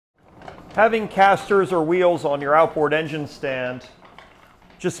Having casters or wheels on your outboard engine stand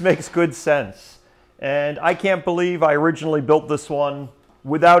just makes good sense. And I can't believe I originally built this one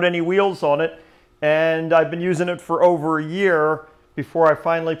without any wheels on it, and I've been using it for over a year before I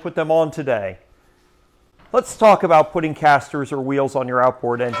finally put them on today. Let's talk about putting casters or wheels on your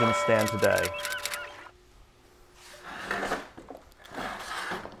outboard engine stand today.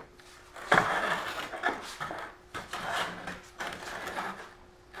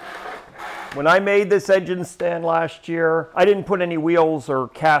 When I made this engine stand last year, I didn't put any wheels or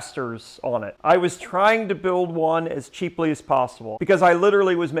casters on it. I was trying to build one as cheaply as possible because I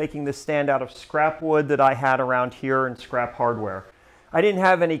literally was making this stand out of scrap wood that I had around here and scrap hardware. I didn't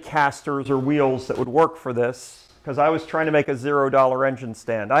have any casters or wheels that would work for this because I was trying to make a $0 engine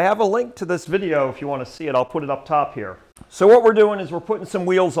stand. I have a link to this video if you want to see it. I'll put it up top here. So what we're doing is we're putting some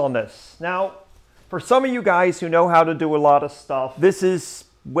wheels on this. Now, for some of you guys who know how to do a lot of stuff, this is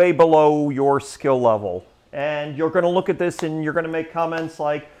way below your skill level. And you're going to look at this and you're going to make comments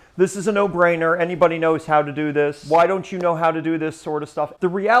like, this is a no-brainer, anybody knows how to do this. Why don't you know how to do this sort of stuff? The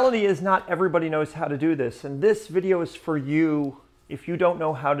reality is not everybody knows how to do this. And this video is for you if you don't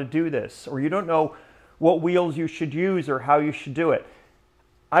know how to do this, or you don't know what wheels you should use or how you should do it.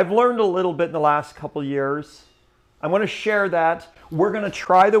 I've learned a little bit in the last couple years. I'm going to share that. We're going to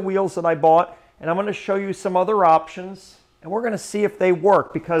try the wheels that I bought, and I'm going to show you some other options. And we're going to see if they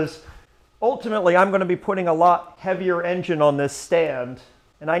work, because ultimately I'm going to be putting a lot heavier engine on this stand,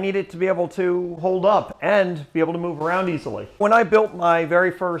 and I need it to be able to hold up and be able to move around easily. When I built my very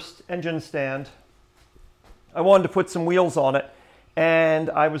first engine stand, I wanted to put some wheels on it,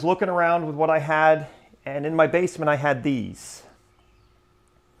 and I was looking around with what I had, and in my basement I had these.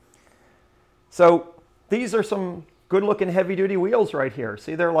 So these are some good looking heavy duty wheels right here.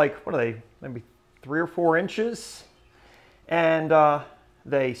 See, they're like, what are they, maybe 3 or 4 inches? And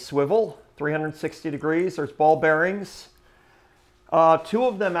they swivel 360 degrees. There's ball bearings. 2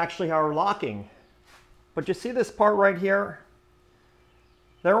 of them actually are locking. But you see this part right here?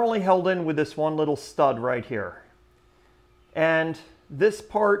 They're only held in with this one little stud right here. And this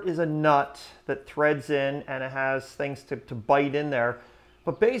part is a nut that threads in, and it has things to bite in there.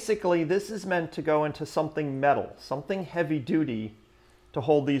 But basically this is meant to go into something metal, something heavy duty to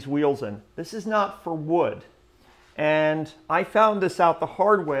hold these wheels in. This is not for wood. And I found this out the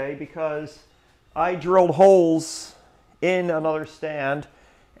hard way because I drilled holes in another stand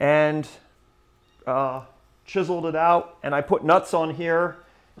and chiseled it out, and I put nuts on here,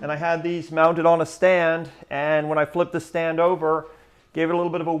 and I had these mounted on a stand, and when I flipped the stand over, gave it a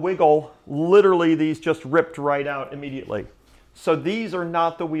little bit of a wiggle, literally these just ripped right out immediately. So these are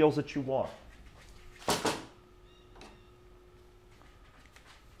not the wheels that you want.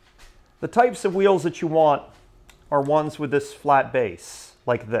 The types of wheels that you want are ones with this flat base,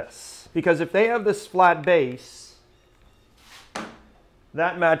 like this. Because if they have this flat base,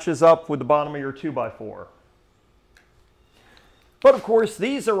 that matches up with the bottom of your 2x4. But of course,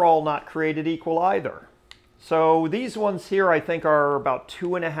 these are all not created equal either. So these ones here I think are about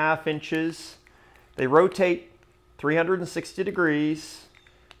 2.5 inches. They rotate 360 degrees.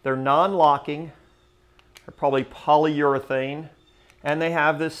 They're non-locking. They're probably polyurethane. And they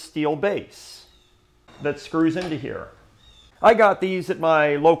have this steel base that screws into here. I got these at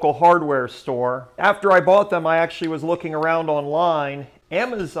my local hardware store. After I bought them, I actually was looking around online.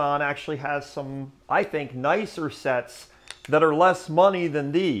 Amazon actually has some, I think, nicer sets that are less money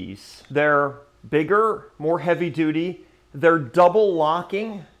than these. They're bigger, more heavy duty. They're double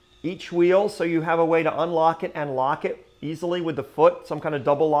locking each wheel, so you have a way to unlock it and lock it easily with the foot, some kind of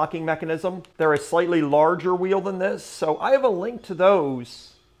double locking mechanism. They're a slightly larger wheel than this, so I have a link to those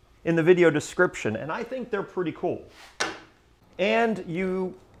in the video description, and I think they're pretty cool. And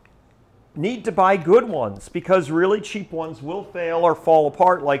you need to buy good ones, because really cheap ones will fail or fall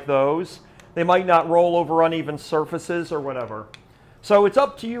apart like those. They might not roll over uneven surfaces or whatever. So it's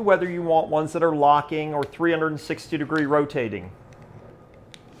up to you whether you want ones that are locking or 360 degree rotating.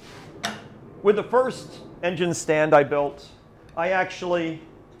 With the first engine stand I built, I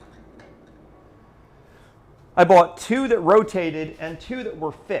bought 2 that rotated and 2 that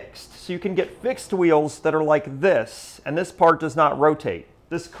were fixed. So you can get fixed wheels that are like this, and this part does not rotate.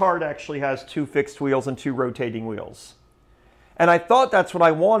 This cart actually has 2 fixed wheels and 2 rotating wheels. And I thought that's what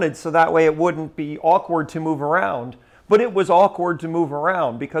I wanted, so that way it wouldn't be awkward to move around. But it was awkward to move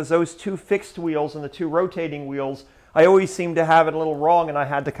around because those 2 fixed wheels and the 2 rotating wheels, I always seemed to have it a little wrong, and I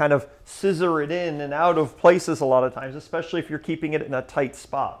had to kind of scissor it in and out of places a lot of times, especially if you're keeping it in a tight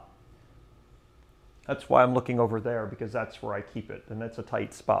spot. That's why I'm looking over there, because that's where I keep it, and that's a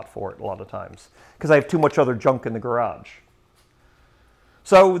tight spot for it a lot of times, because I have too much other junk in the garage.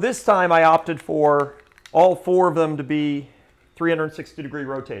 So this time I opted for all 4 of them to be 360-degree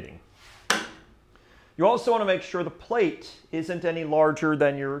rotating. You also want to make sure the plate isn't any larger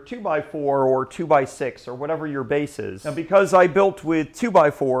than your 2x4 or 2x6 or whatever your base is. Now, because I built with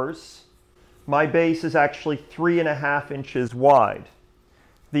 2x4s, my base is actually 3.5 inches wide.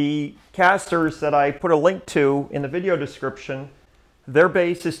 The casters that I put a link to in the video description, their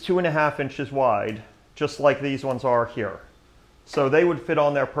base is 2.5 inches wide, just like these ones are here. So they would fit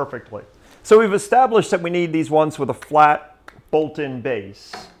on there perfectly. So we've established that we need these ones with a flat bolt-in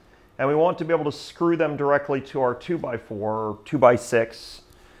base. And we want to be able to screw them directly to our 2x4 or 2x6.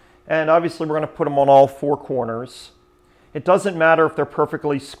 And obviously we're going to put them on all 4 corners. It doesn't matter if they're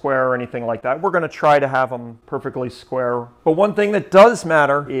perfectly square or anything like that. We're going to try to have them perfectly square. But one thing that does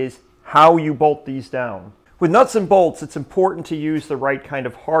matter is how you bolt these down. With nuts and bolts, it's important to use the right kind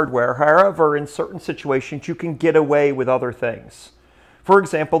of hardware. However, in certain situations, you can get away with other things. For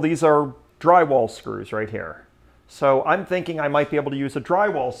example, these are drywall screws right here. So I'm thinking I might be able to use a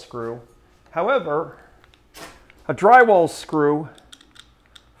drywall screw. However, a drywall screw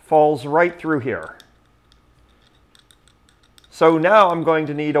falls right through here. So now I'm going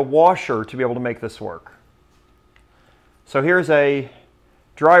to need a washer to be able to make this work. So here's a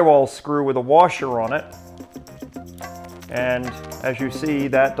drywall screw with a washer on it. And as you see,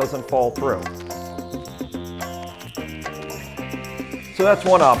 that doesn't fall through. So that's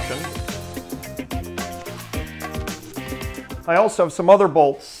one option. I also have some other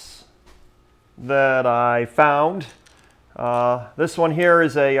bolts that I found. This one here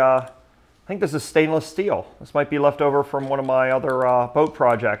is I think this is stainless steel. This might be left over from one of my other boat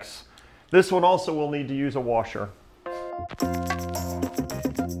projects. This one also will need to use a washer.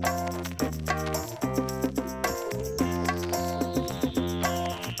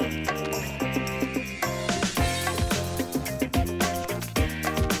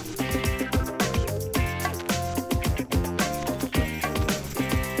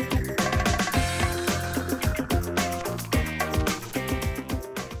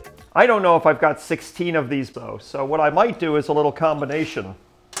 I don't know if I've got 16 of these though, so what I might do is a little combination.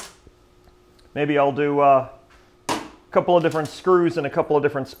 Maybe I'll do a couple of different screws in a couple of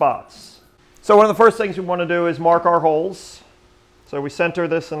different spots. So one of the first things we want to do is mark our holes. So we center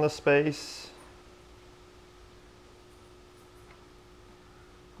this in the space.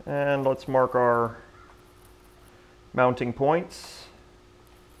 And let's mark our mounting points.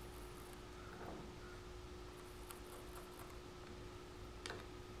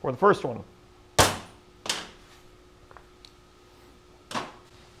 For the first one.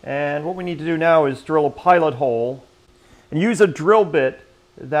 And what we need to do now is drill a pilot hole and use a drill bit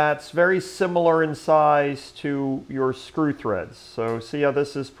that's very similar in size to your screw threads. So see how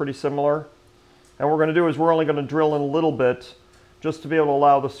this is pretty similar? And what we're going to do is we're only going to drill in a little bit just to be able to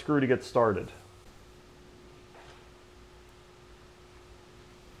allow the screw to get started.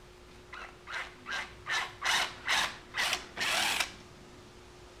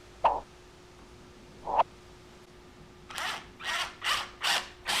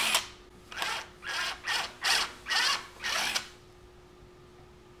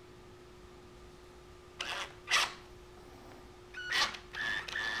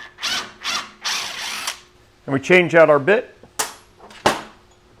 And we change out our bit,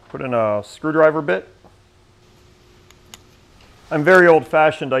 put in a screwdriver bit. I'm very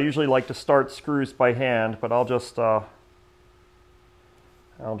old-fashioned. I usually like to start screws by hand, but I'll just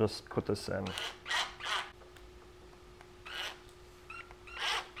put this in.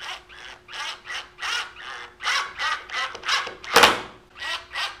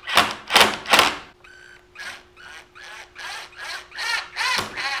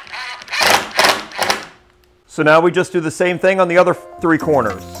 So now we just do the same thing on the other 3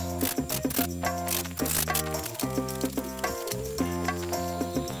 corners.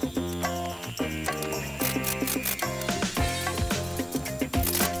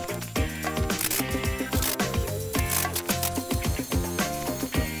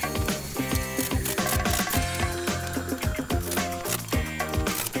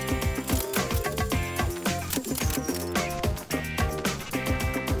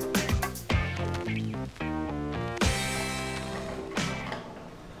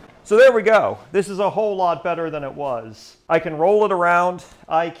 So there we go. This is a whole lot better than it was. I can roll it around.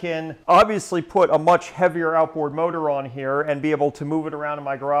 I can obviously put a much heavier outboard motor on here and be able to move it around in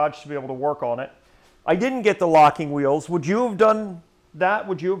my garage to be able to work on it. I didn't get the locking wheels. Would you have done that?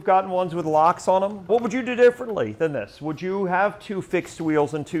 Would you have gotten ones with locks on them? What would you do differently than this? Would you have 2 fixed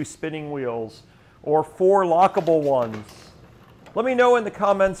wheels and 2 spinning wheels or 4 lockable ones? Let me know in the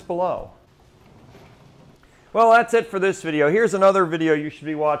comments below. Well, that's it for this video. Here's another video you should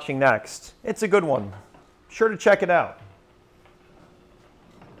be watching next. It's a good one. Sure to check it out.